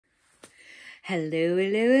Hello,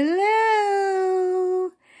 hello,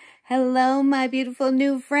 hello. Hello, my beautiful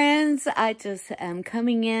new friends. I just am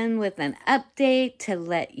coming in with an update to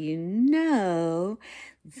let you know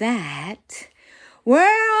that we're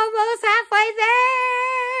almost halfway there.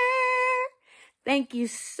 Thank you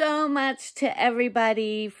so much to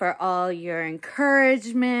everybody for all your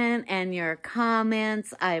encouragement and your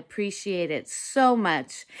comments. I appreciate it so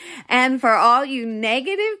much. And for all you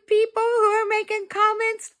negative people who are making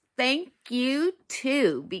comments, thank you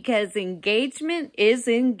too, because engagement is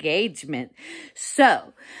engagement.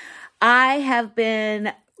 So I have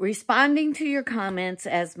been responding to your comments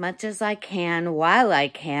as much as I can while I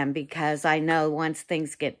can, because I know once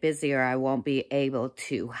things get busier, I won't be able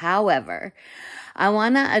to. However, I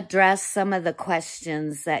want to address some of the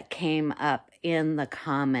questions that came up in the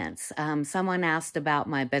comments. Someone asked about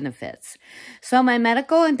my benefits. So my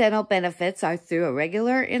medical and dental benefits are through a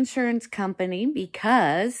regular insurance company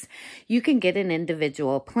because you can get an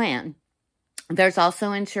individual plan. There's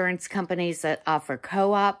also insurance companies that offer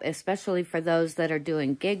co-op, especially for those that are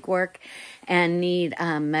doing gig work and need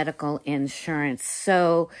medical insurance.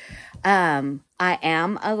 So I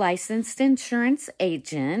am a licensed insurance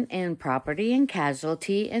agent in property and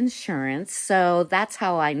casualty insurance. So that's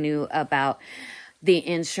how I knew about the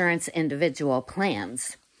insurance individual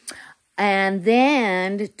plans. And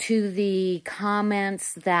then to the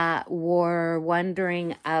comments that were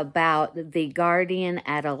wondering about the guardian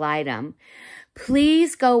ad litem,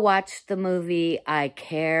 please go watch the movie I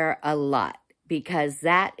Care a Lot, because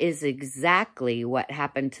that is exactly what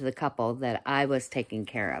happened to the couple that I was taking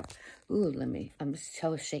care of. Ooh, I'm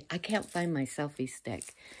so shaky. I can't find my selfie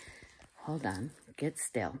stick. Hold on, get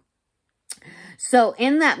still. So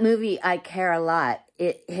in that movie, I Care a Lot,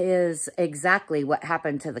 it is exactly what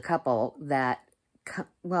happened to the couple that,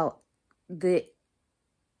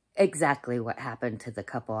 exactly what happened to the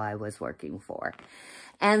couple I was working for.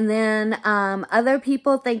 And then other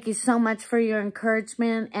people, thank you so much for your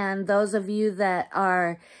encouragement. And those of you that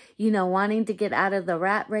are, wanting to get out of the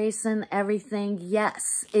rat race and everything,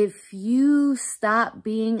 yes, if you stop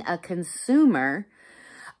being a consumer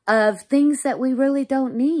of things that we really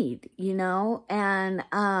don't need, and,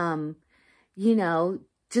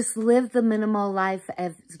 just live the minimal life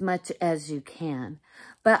as much as you can.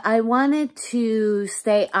 But I wanted to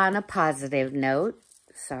stay on a positive note,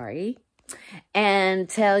 and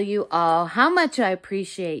tell you all how much I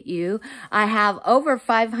appreciate you. I have over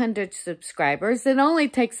 500 subscribers. It only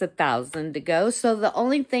takes 1,000 to go. So the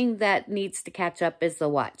only thing that needs to catch up is the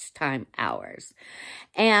watch time hours.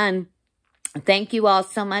 And thank you all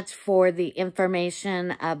so much for the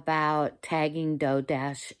information about tagging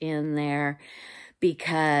DoDash in there,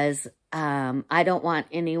 because I don't want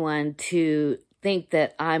anyone to think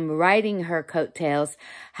that I'm riding her coattails.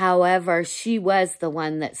 However, she was the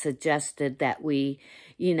one that suggested that we,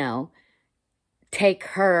 take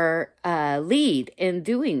her lead in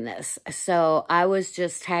doing this. So I was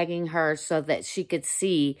just tagging her so that she could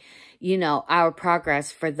see, our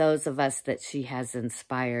progress for those of us that she has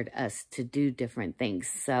inspired us to do different things.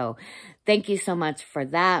 So thank you so much for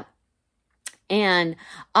that. And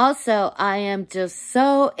also, I am just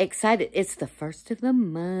so excited. It's the first of the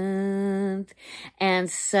month. And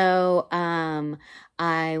so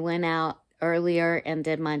I went out earlier and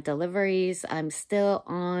did my deliveries. I'm still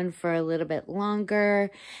on for a little bit longer.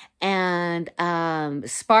 And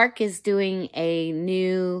Spark is doing a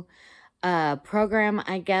new program.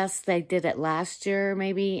 I guess they did it last year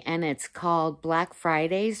maybe, and it's called Black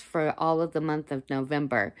Fridays for all of the month of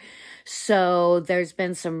November. So there's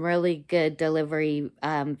been some really good delivery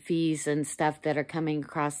fees and stuff that are coming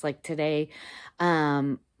across. Like today,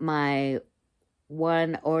 my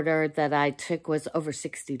one order that I took was over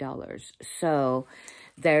 $60. So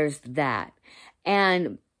there's that.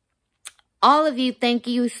 And all of you, thank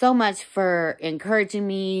you so much for encouraging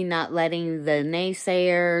me, not letting the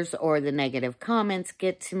naysayers or the negative comments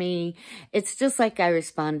get to me. It's just like I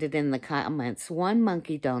responded in the comments. One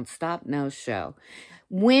monkey don't stop no show.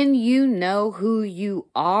 When you know who you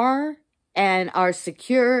are and are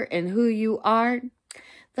secure in who you are,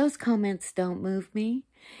 those comments don't move me.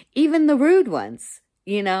 Even the rude ones,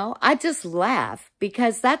 I just laugh,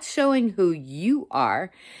 because that's showing who you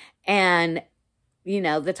are and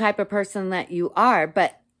the type of person that you are.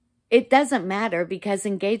 But it doesn't matter, because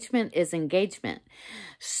engagement is engagement.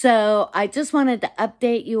 So I just wanted to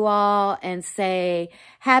update you all and say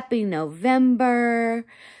happy November.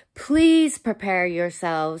 Please prepare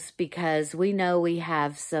yourselves, because we know we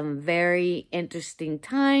have some very interesting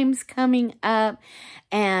times coming up.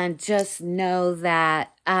 And just know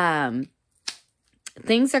that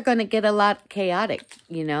things are going to get a lot chaotic,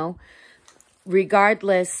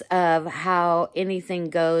 regardless of how anything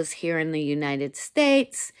goes here in the United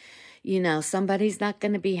States, you know, somebody's not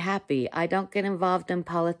going to be happy. I don't get involved in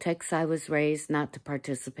politics. I was raised not to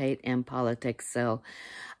participate in politics. So,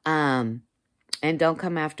 and don't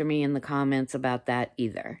come after me in the comments about that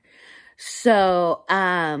either. So,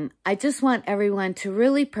 I just want everyone to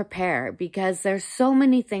really prepare because there's so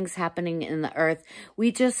many things happening in the earth.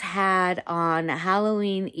 We just had on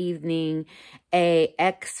Halloween evening a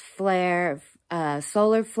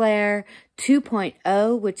solar flare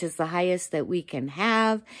 2.0, which is the highest that we can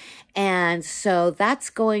have. And so that's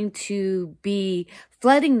going to be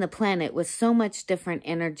flooding the planet with so much different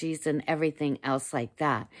energies and everything else like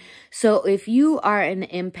that. So if you are an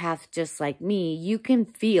empath just like me, you can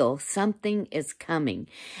feel something is coming.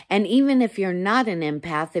 And even if you're not an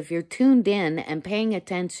empath, if you're tuned in and paying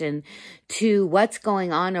attention to what's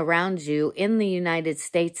going on around you in the United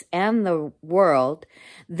States and the world,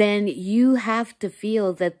 then you have to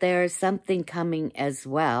feel that there's something coming as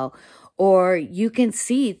well. Or you can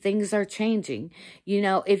see things are changing. You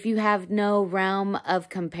know, if you have no realm of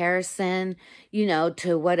comparison, you know,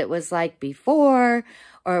 to what it was like before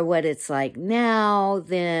or what it's like now,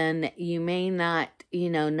 then you may not,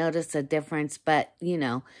 you know, notice a difference. But, you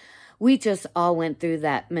know, we just all went through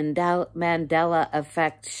that Mandela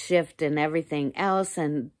effect shift and everything else,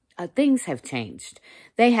 and things have changed.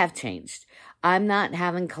 They have changed. I'm not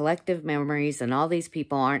having collective memories, and all these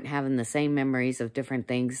people aren't having the same memories of different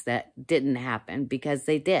things that didn't happen, because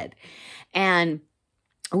they did. And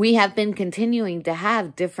we have been continuing to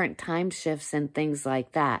have different time shifts and things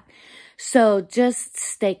like that. So just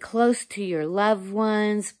stay close to your loved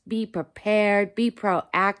ones, be prepared, be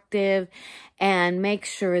proactive, and make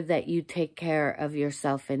sure that you take care of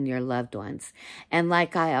yourself and your loved ones. And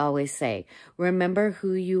like I always say, remember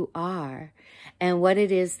who you are and what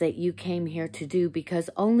it is that you came here to do,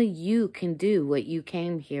 because only you can do what you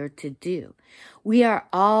came here to do. We are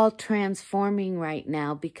all transforming right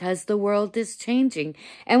now because the world is changing,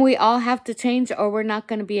 and we all have to change or we're not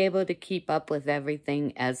going to be able to keep up with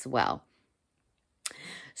everything as well.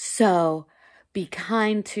 So be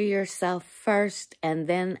kind to yourself first and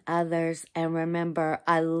then others. And remember,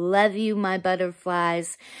 I love you, my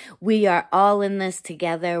butterflies. We are all in this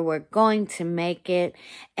together. We're going to make it.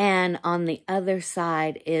 And on the other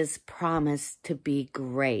side is promised to be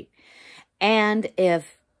great. And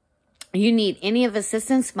if you need any of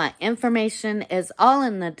assistance, my information is all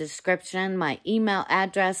in the description, my email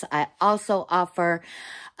address. I also offer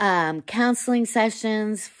counseling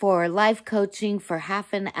sessions for life coaching for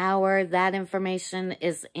half an hour. That information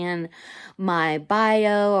is in my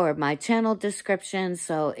bio or my channel description.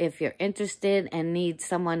 So if you're interested and need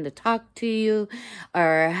someone to talk to you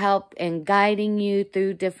or help in guiding you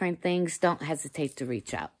through different things, don't hesitate to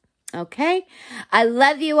reach out. Okay? I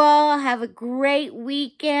love you all. Have a great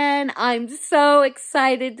weekend. I'm so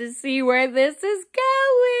excited to see where this is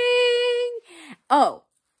going. Oh,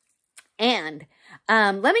 and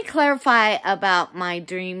let me clarify about my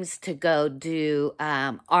dreams to go do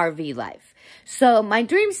RV life. So my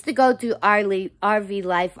dreams to go do RV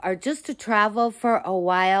life are just to travel for a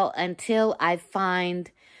while until I find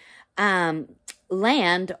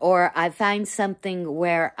land, or I find something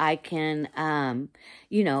where I can,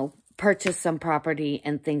 you know, purchase some property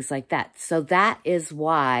and things like that. So that is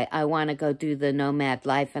why I want to go do the nomad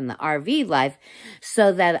life and the RV life,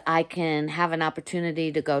 so that I can have an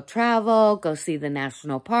opportunity to go travel, go see the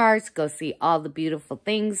national parks, go see all the beautiful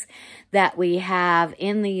things that we have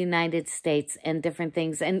in the United States and different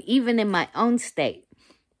things, and even in my own state.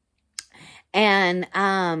 And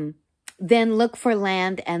then look for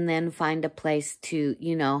land and then find a place to,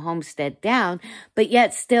 you know, homestead down, but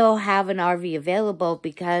yet still have an RV available,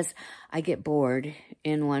 because I get bored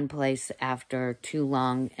in one place after too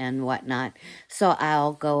long and whatnot. So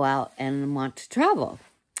I'll go out and want to travel.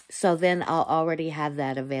 So then I'll already have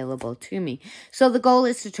that available to me. So the goal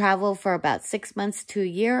is to travel for about 6 months to a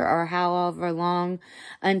year, or however long,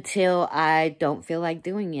 until I don't feel like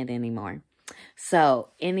doing it anymore. So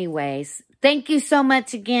anyways, thank you so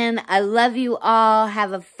much again. I love you all.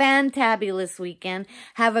 Have a fantabulous weekend.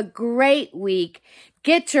 Have a great week.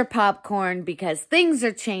 Get your popcorn, because things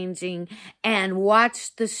are changing, and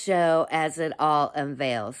watch the show as it all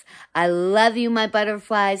unveils. I love you, my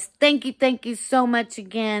butterflies. Thank you so much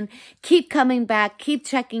again. Keep coming back, keep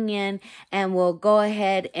checking in, and we'll go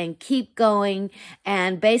ahead and keep going.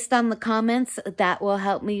 And based on the comments, that will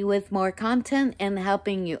help me with more content and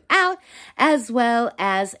helping you out, as well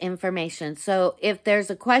as information. So if there's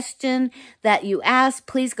a question that you ask,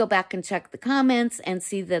 please go back and check the comments and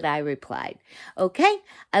see that I replied. Okay?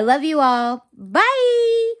 I love you all.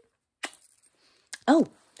 Bye. Oh,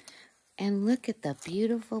 And look at the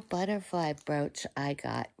beautiful butterfly brooch I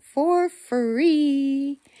got for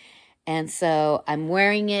free. And so I'm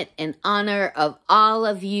wearing it in honor of all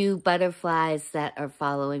of you butterflies that are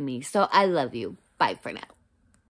following me. So I love you. Bye for now.